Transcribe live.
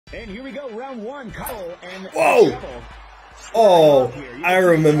And here we go, round one, Kyle and whoa! Oh, I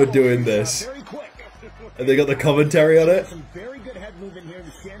remember doing this. And they got the commentary on it.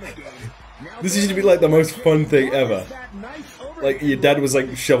 This used to be like the most fun thing ever. Like your dad was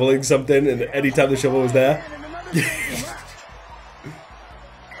like shoveling something, and anytime the shovel was there.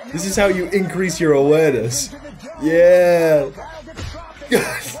 This is how you increase your awareness. Yeah.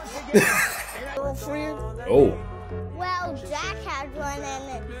 Oh. Well, Jack had one,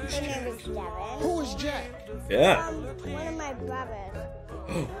 and his name is Devin. Who is Jack? Yeah. One of my brothers.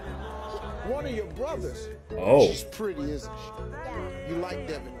 One of your brothers? Oh. She's pretty, isn't she? Yeah. You like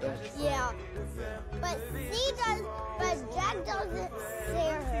Devin, don't you? Yeah. But Jack doesn't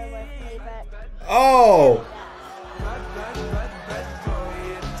share her with me, but... Oh.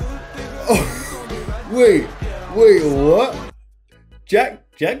 Oh. Wait, what?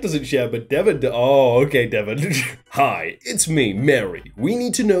 Jack doesn't share, but Devin oh, okay, Devin. Hi, it's me, Mary. We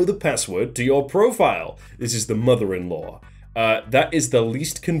need to know the password to your profile. This is the mother-in-law. That is the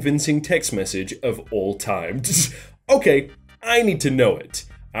least convincing text message of all time. Okay, I need to know it.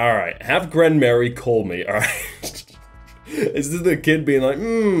 Alright, have Gran Mary call me, alright? Is this the kid being like,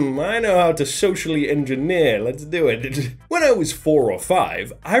 I know how to socially engineer, let's do it. When I was 4 or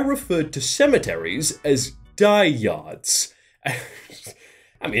 5, I referred to cemeteries as die yards.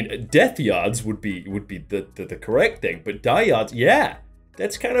 I mean, death yards would be the correct thing, but die yards, yeah,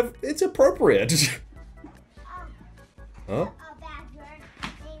 that's kind of, it's appropriate. Huh?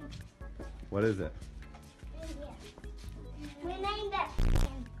 What is it? We named it.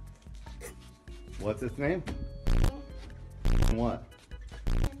 What's its name? What?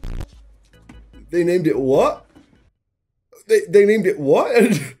 They named it what? They named it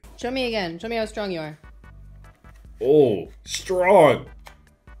what? Show me again. Show me how strong you are. Oh, strong.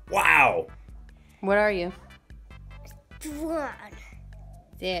 Wow. What are you? Strong.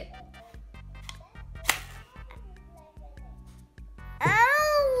 Sit.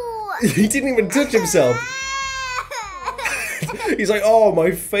 Oh! He didn't even touch himself. He's like, oh,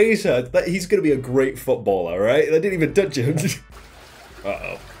 my face hurts. He's going to be a great footballer, right? They didn't even touch him.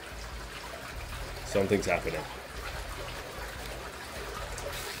 Uh-oh. Something's happening.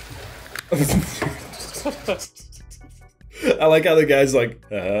 I like how the guy's like,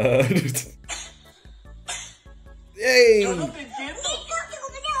 Yay!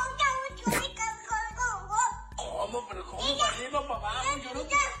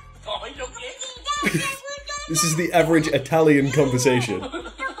 This is the average Italian conversation. So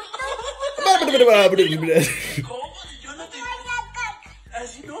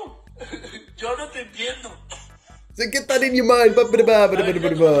get that in your mind.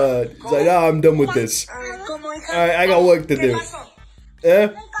 It's like, ah, I'm done with this. Alright, I got work to do.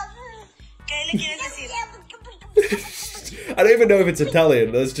 Yeah? I don't even know if it's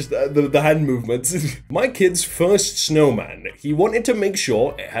Italian, that's just the hand movements. My kid's first snowman, he wanted to make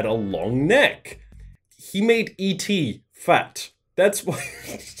sure it had a long neck. He made E.T. fat. That's why,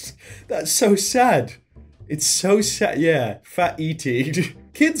 that's so sad. It's so sad, yeah, fat E.T.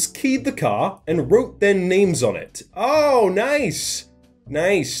 Kids keyed the car and wrote their names on it. Oh, nice.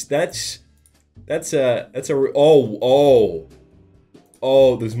 Nice, that's a, oh,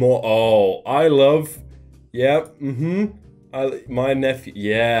 there's more, oh, I love, yeah, my nephew,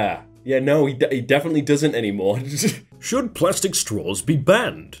 yeah, no, he definitely doesn't anymore. Should plastic straws be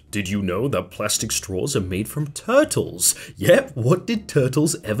banned? Did you know that plastic straws are made from turtles? Yep, what did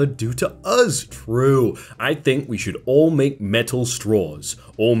turtles ever do to us? True, I think we should all make metal straws.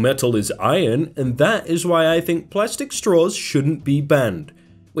 All metal is iron, and that is why I think plastic straws shouldn't be banned.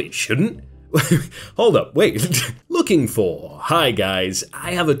 Wait, shouldn't? Hold up, wait. Looking for. Hi guys,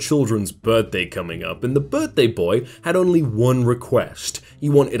 I have a children's birthday coming up, and the birthday boy had only one request. He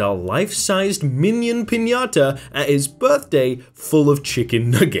wanted a life-sized minion piñata at his birthday full of chicken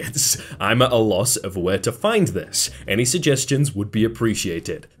nuggets. I'm at a loss of where to find this. Any suggestions would be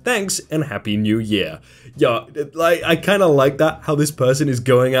appreciated. Thanks and Happy New Year. Yeah, like, I kind of like that, how this person is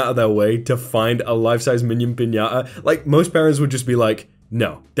going out of their way to find a life-size minion piñata. Like, most parents would just be like,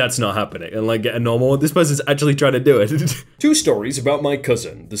 no, that's not happening, and like get a normal one. This person's actually trying to do it. 2 stories about my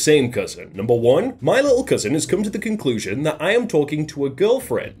cousin, the same cousin. Number 1, my little cousin has come to the conclusion that I am talking to a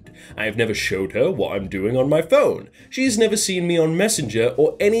girlfriend. I have never showed her what I'm doing on my phone. She has never seen me on Messenger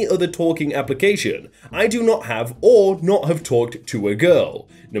or any other talking application. I do not have or not have talked to a girl.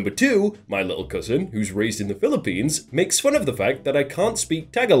 Number 2, my little cousin, who's raised in the Philippines, makes fun of the fact that I can't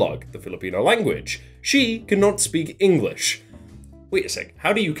speak Tagalog, the Filipino language. She cannot speak English. Wait a sec,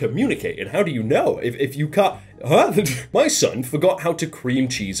 how do you communicate and how do you know if you can't, huh? My son forgot how to cream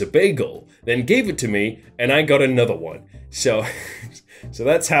cheese a bagel, then gave it to me and I got another one. So, so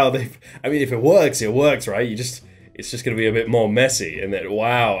that's how they. I mean, if it works, right? It's just gonna be a bit more messy, and then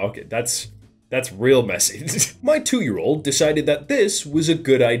wow, okay, that's real messy. My 2-year-old decided that this was a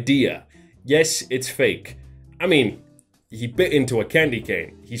good idea. Yes, it's fake. I mean, he bit into a candy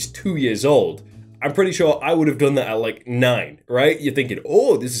cane. He's 2 years old. I'm pretty sure I would have done that at like 9, right? You're thinking,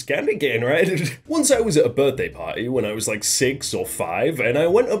 oh, this is candy cane, right? Once I was at a birthday party when I was like 6 or 5, and I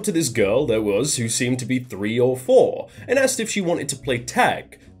went up to this girl who seemed to be 3 or 4, and asked if she wanted to play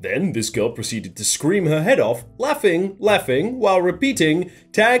tag. Then this girl proceeded to scream her head off, laughing, while repeating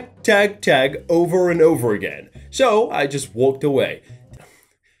tag, tag, tag over and over again. So I just walked away.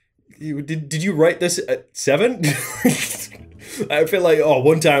 Did you write this at 7? I feel like,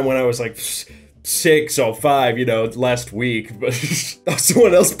 one time when I was like 6 or 5, last week, but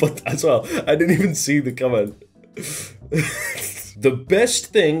someone else put that as well. I didn't even see the comment. The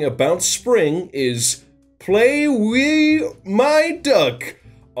best thing about spring is play with my duck.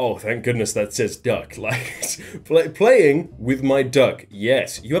 Oh, thank goodness that says duck. Like, playing with my duck.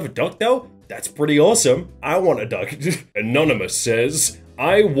 Yes, you have a duck though? That's pretty awesome. I want a duck. Anonymous says,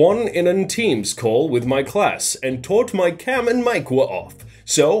 I won in a Teams call with my class and taught my cam and mic were off.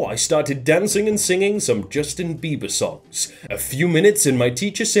 So I started dancing and singing some Justin Bieber songs. A few minutes and my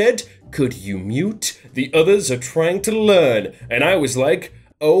teacher said, could you mute? The others are trying to learn. And I was like,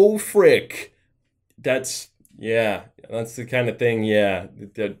 oh frick. That's the kind of thing,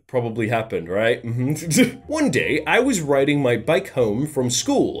 that probably happened, right? One day, I was riding my bike home from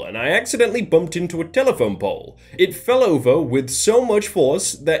school and I accidentally bumped into a telephone pole. It fell over with so much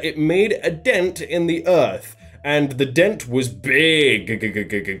force that it made a dent in the earth. And the dent was big.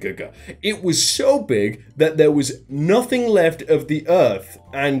 It was so big that there was nothing left of the earth.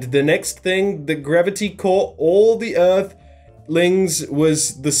 And the next thing, the gravity caught all the earthlings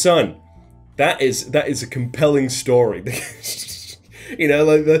was the sun. That is a compelling story. That's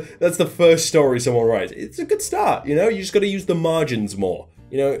the first story someone writes. It's a good start, you just gotta use the margins more.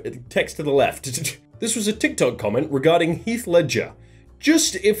 Text to the left. This was a TikTok comment regarding Heath Ledger.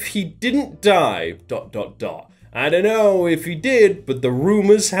 Just if he didn't die, ... I don't know if he did, but the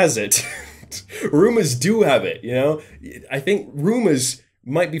rumors has it. Rumors do have it, I think rumors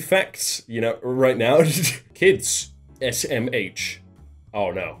might be facts, right now. Kids, SMH.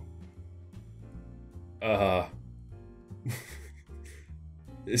 Oh no.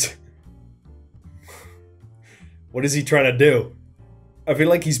 What is he trying to do? I feel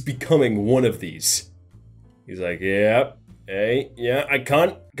like he's becoming one of these. He's like, yeah, hey, yeah, I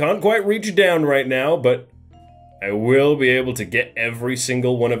can't quite reach down right now, but I will be able to get every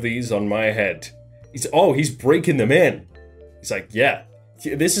single one of these on my head. He's breaking them in. He's like, yeah,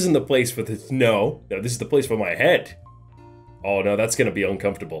 this isn't the place for this. No, this is the place for my head. Oh no, that's gonna be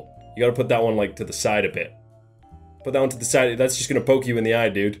uncomfortable. You gotta put that one like to the side a bit. Put that one to the side. That's just gonna poke you in the eye,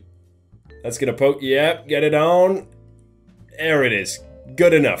 dude. That's gonna poke. Yep, get it on. There it is.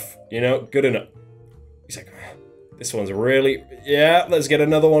 Good enough. Good enough. He's like, this one's really. Yeah, let's get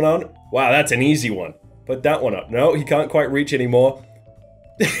another one on. Wow, that's an easy one. Put that one up. No, he can't quite reach anymore.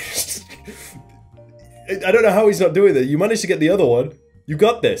 I don't know how he's not doing that. You managed to get the other one. You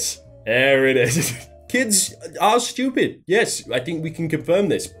got this. There it is. Kids are stupid. Yes, I think we can confirm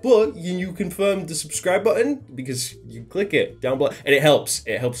this. But you confirm the subscribe button because you click it down below. And it helps.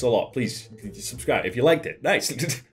 It helps a lot. Please subscribe if you liked it. Nice.